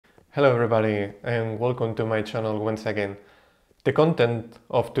Hello everybody and welcome to my channel once again. The content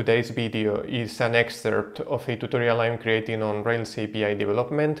of today's video is an excerpt of a tutorial I'm creating on Rails API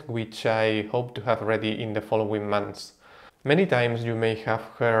development, which I hope to have ready in the following months. Many times you may have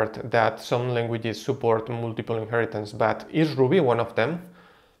heard that some languages support multiple inheritance, but is Ruby one of them?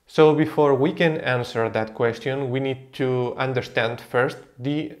 So before we can answer that question, we need to understand first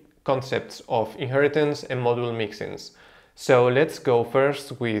the concepts of inheritance and module mixins. So let's go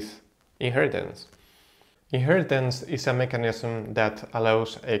first with inheritance. Inheritance is a mechanism that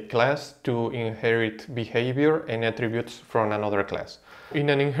allows a class to inherit behavior and attributes from another class. In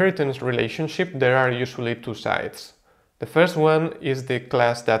an inheritance relationship, there are usually two sides. The first one is the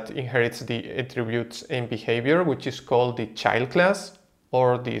class that inherits the attributes and behavior, which is called the child class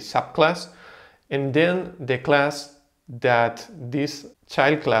or the subclass, and then the class that this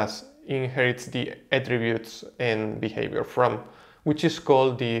child class inherits the attributes and behavior from, which is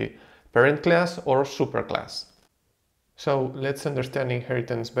called the parent class or superclass. So let's understand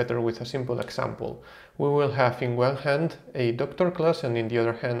inheritance better with a simple example. We will have in one hand a doctor class and in the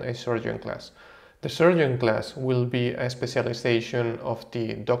other hand a surgeon class. The surgeon class will be a specialization of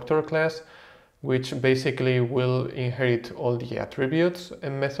the doctor class, which basically will inherit all the attributes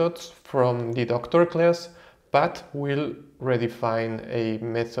and methods from the doctor class, but will redefine a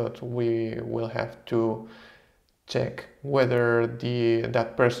method. We will have to check whether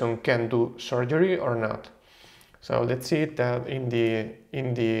that person can do surgery or not. So let's see that in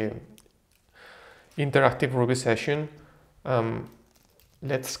the interactive Ruby session.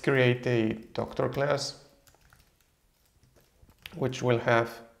 Let's create a doctor class, which will have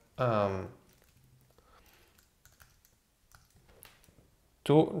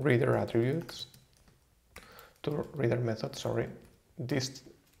two reader methods, sorry. This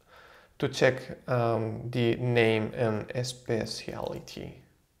to check the name and speciality.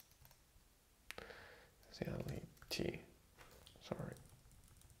 Sorry.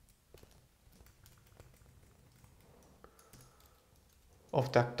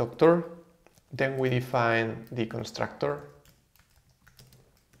 Of that doctor. Then we define the constructor.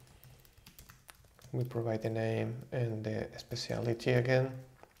 We provide the name and the speciality again.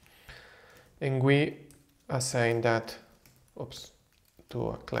 And we assign that to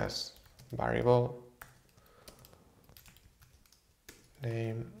a class variable,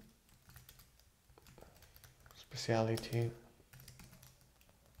 name, speciality,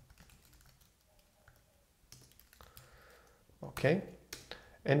 okay.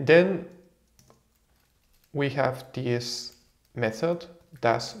 And then we have this method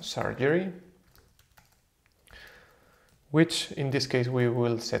does surgery, which in this case we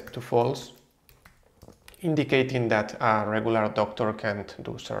will set to false, indicating that a regular doctor can't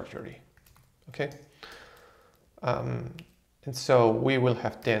do surgery. Okay, and so we will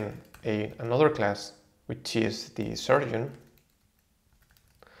have then another class, which is the surgeon,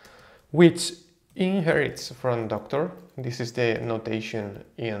 which inherits from doctor. This is the notation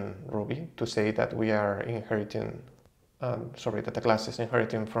in Ruby to say that we are inheriting, that the class is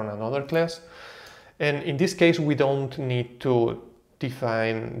inheriting from another class. And in this case, we don't need to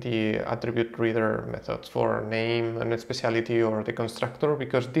define the attribute reader methods for name and speciality or the constructor,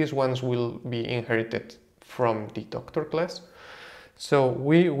 because these ones will be inherited from the doctor class. So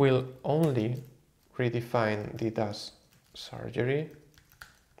we will only redefine the does surgery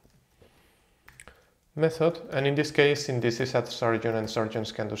method, and in this case, since this is a surgeon and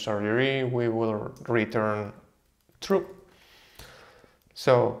surgeons can do surgery, we will return true.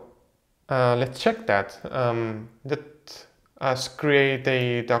 So let's check that. Let us create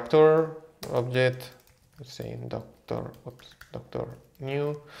a doctor object, let's say doctor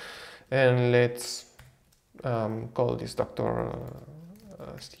new, and let's call this doctor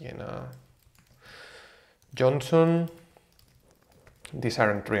Sienna Johnson. These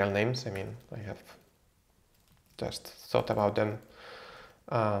aren't real names, I mean, I have just thought about them,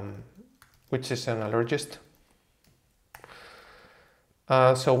 which is an allergist.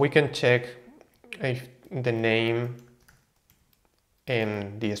 So we can check if the name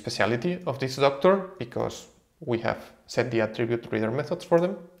and the specialty of this doctor, because we have set the attribute reader methods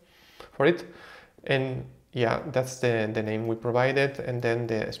for it. And yeah, that's the name we provided, and then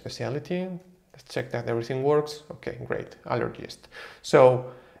the specialty. Let's check that everything works. Okay, great, allergist.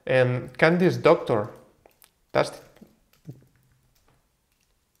 So can this doctor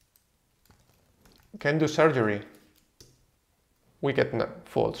can do surgery? We get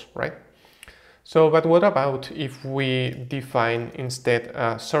false, right? So, but what about if we define instead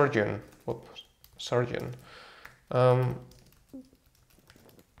a surgeon,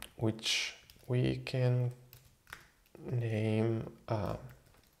 which we can name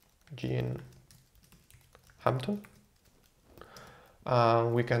Jean Hampton.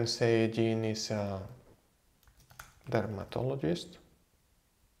 We can say Jean is a dermatologist,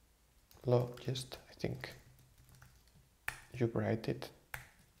 logist, I think you write it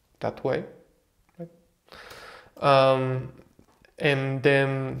that way, right? And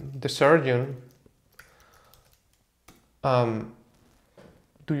then the surgeon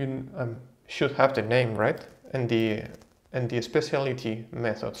should have the name, right? And the specialty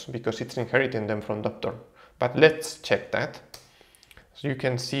methods, because it's inheriting them from doctor. But let's check that. So you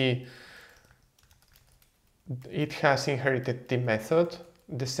can see it has inherited the method,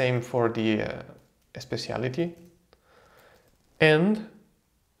 the same for the specialty. And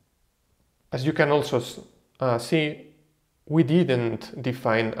as you can also see, we didn't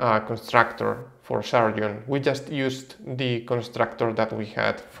define a constructor for surgeon. We just used the constructor that we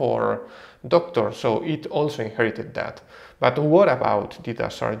had for doctor, so it also inherited that. But what about the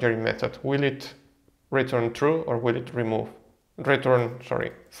surgery method? Will it return true or will it return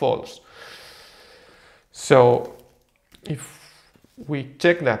false? So if we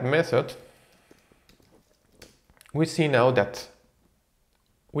check that method, we see now that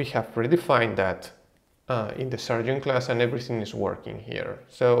we have redefined that in the surgeon class and everything is working here.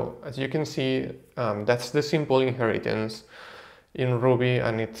 So as you can see, that's the simple inheritance in Ruby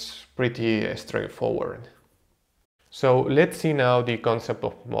and it's pretty straightforward. So let's see now the concept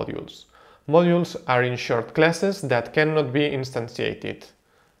of modules. Modules are in short classes that cannot be instantiated.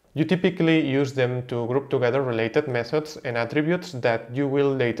 You typically use them to group together related methods and attributes that you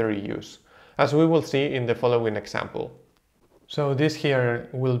will later use, as we will see in the following example. So this here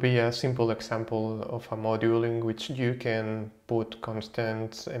will be a simple example of a module in which you can put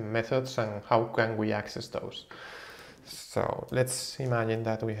constants and methods and how can we access those. So let's imagine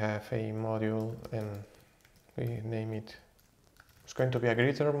that we have a module and we name it, it's going to be a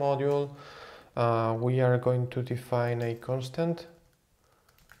greeter module. We are going to define a constant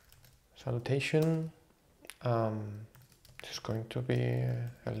salutation. It's going to be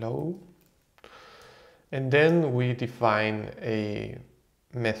hello. And then we define a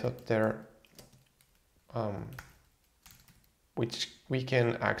method there, which we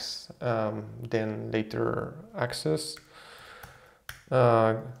can then later access.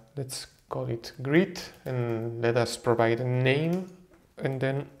 Let's call it greet and let us provide a name, and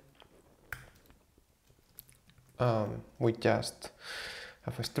then we just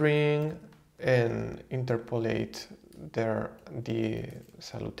have a string and interpolate there the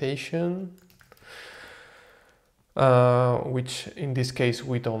salutation. Which in this case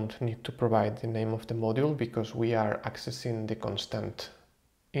we don't need to provide the name of the module because we are accessing the constant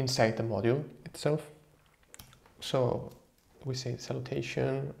inside the module itself. So we say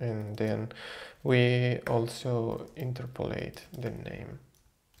salutation and then we also interpolate the name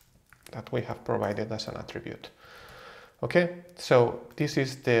that we have provided as an attribute. Okay, so this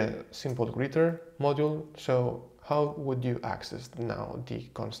is the simple greeter module. So how would you access now the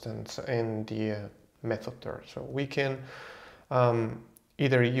constants and the method there? So we can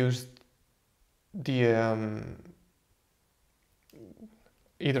either use the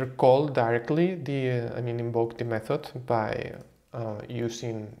either call directly the invoke the method by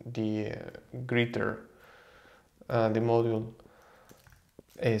using the greeter, the module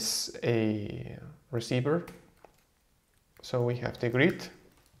is a receiver. So we have the greet,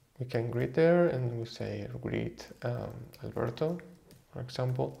 we can greet there and we say greet Alberto, for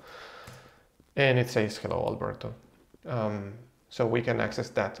example. And it says hello Alberto. So we can access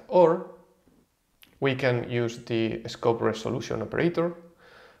that, or we can use the scope resolution operator,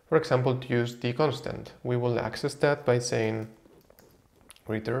 for example, to use the constant. We will access that by saying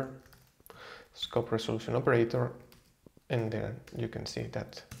greeter scope resolution operator, and then you can see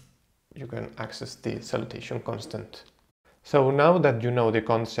that you can access the salutation constant. So now that you know the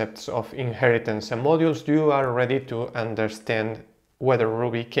concepts of inheritance and modules, you are ready to understand whether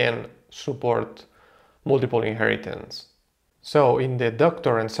Ruby can support multiple inheritance. So in the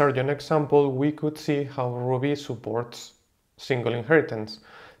doctor and surgeon example, we could see how Ruby supports single inheritance.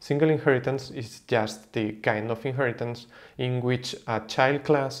 Single inheritance is just the kind of inheritance in which a child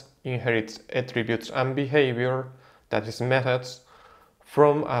class inherits attributes and behavior, that is methods,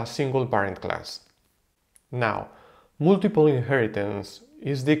 from a single parent class. Now, multiple inheritance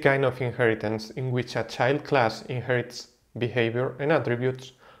is the kind of inheritance in which a child class inherits behavior and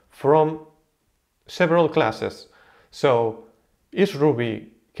attributes from several classes. So, is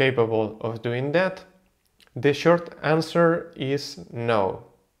Ruby capable of doing that? The short answer is no,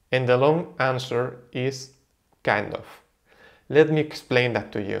 and the long answer is kind of. Let me explain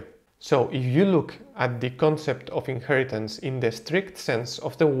that to you. So if you look at the concept of inheritance in the strict sense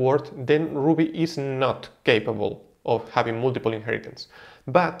of the word, then Ruby is not capable of having multiple inheritance.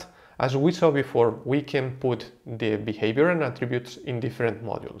 But as we saw before, we can put the behavior and attributes in different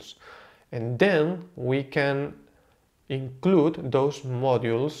modules. And then we can include those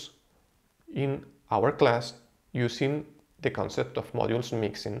modules in our class using the concept of modules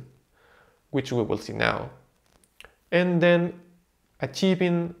mixin, which we will see now. And then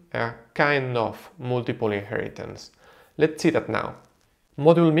achieving a kind of multiple inheritance. Let's see that now.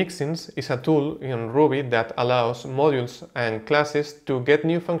 Module Mixins is a tool in Ruby that allows modules and classes to get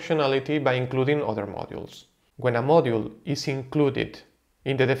new functionality by including other modules. When a module is included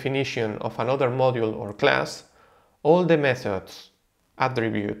in the definition of another module or class, all the methods,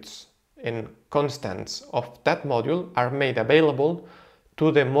 attributes, and constants of that module are made available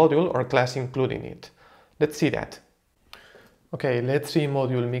to the module or class including it. Let's see that. Okay, let's see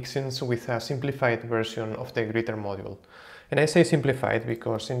module Mixins with a simplified version of the greeter module. And I say simplified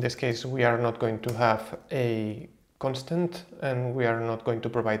because in this case we are not going to have a constant and we are not going to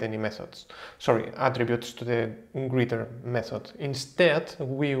provide any attributes to the greeter method. Instead,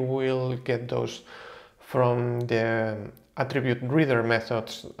 we will get those from the attribute greeter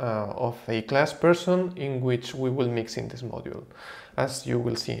methods of a class person, in which we will mix in this module, as you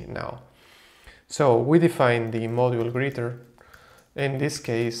will see now. So we define the module greeter, in this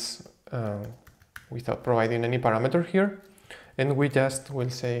case, without providing any parameter here, and we just will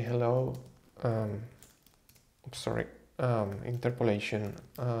say hello, interpolation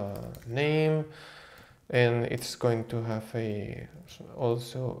name, and it's going to have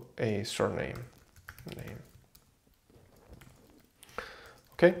also a surname name.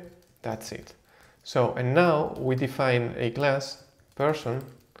 Okay, that's it. So, and now we define a class person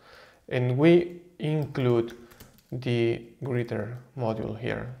and we include the greeter module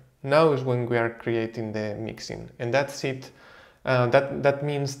here. Now is when we are creating the mixin, and that's it. That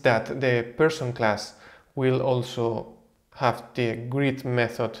means that the person class will also have the greet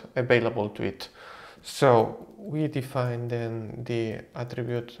method available to it. So we define then the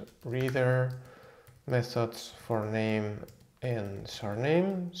attribute reader methods for name and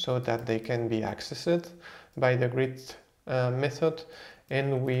surname so that they can be accessed by the greet method,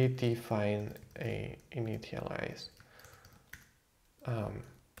 and we define a initialize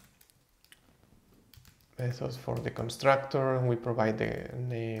method for the constructor, and we provide the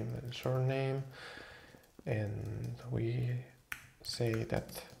name and surname, and we say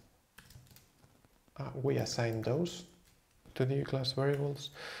that we assign those to the class variables.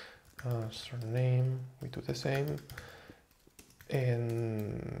 Surname, we do the same,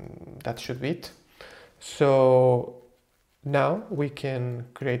 and that should be it. So now we can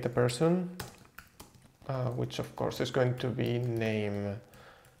create a person, which of course is going to be name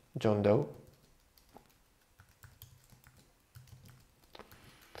John Doe.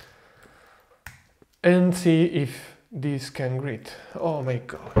 And see if this can greet. Oh my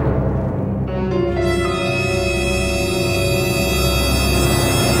god.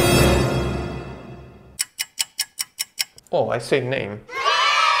 Oh, I say name. Okay,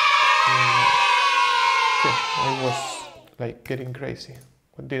 I was like getting crazy.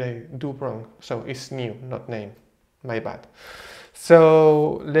 What did I do wrong? So it's new, not name. My bad.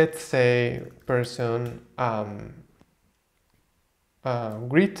 So let's say person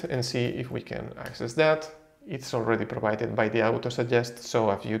greet and see if we can access that. It's already provided by the autosuggest,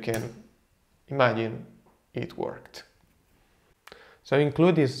 so as you can imagine, it worked. So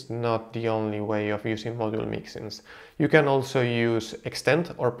include is not the only way of using module mixins. You can also use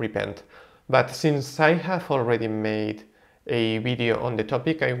extend or prepend, but since I have already made a video on the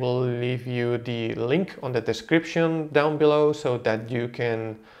topic, I will leave you the link on the description down below so that you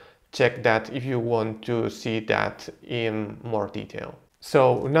can check that if you want to see that in more detail.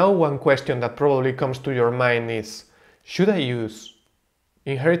 So now one question that probably comes to your mind is, should I use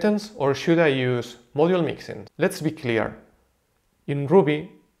inheritance or should I use module mixin? Let's be clear. In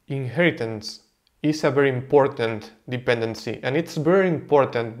Ruby, inheritance is a very important dependency, and it's very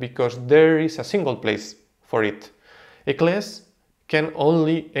important because there is a single place for it. A class can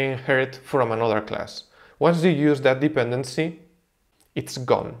only inherit from another class. Once you use that dependency, it's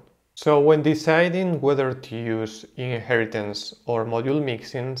gone. So when deciding whether to use inheritance or module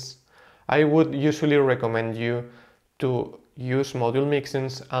mixins, I would usually recommend you to use module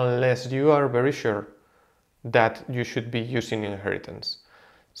mixins unless you are very sure that you should be using inheritance.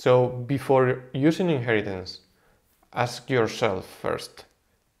 So before using inheritance, ask yourself first,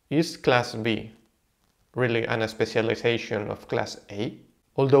 is class B really a specialization of class A?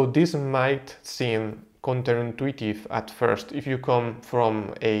 Although this might seem counterintuitive at first if you come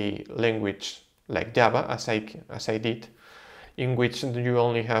from a language like Java, as I did, in which you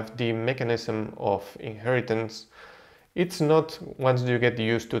only have the mechanism of inheritance. It's not once you get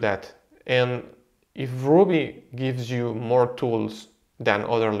used to that. And if Ruby gives you more tools than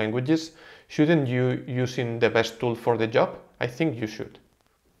other languages, shouldn't you using the best tool for the job? I think you should.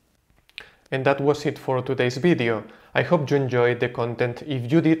 And that was it for today's video. I hope you enjoyed the content. If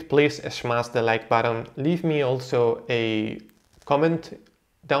you did, please smash the like button. Leave me also a comment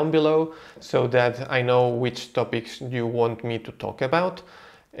down below so that I know which topics you want me to talk about,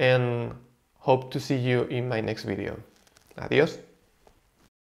 and hope to see you in my next video. Adiós.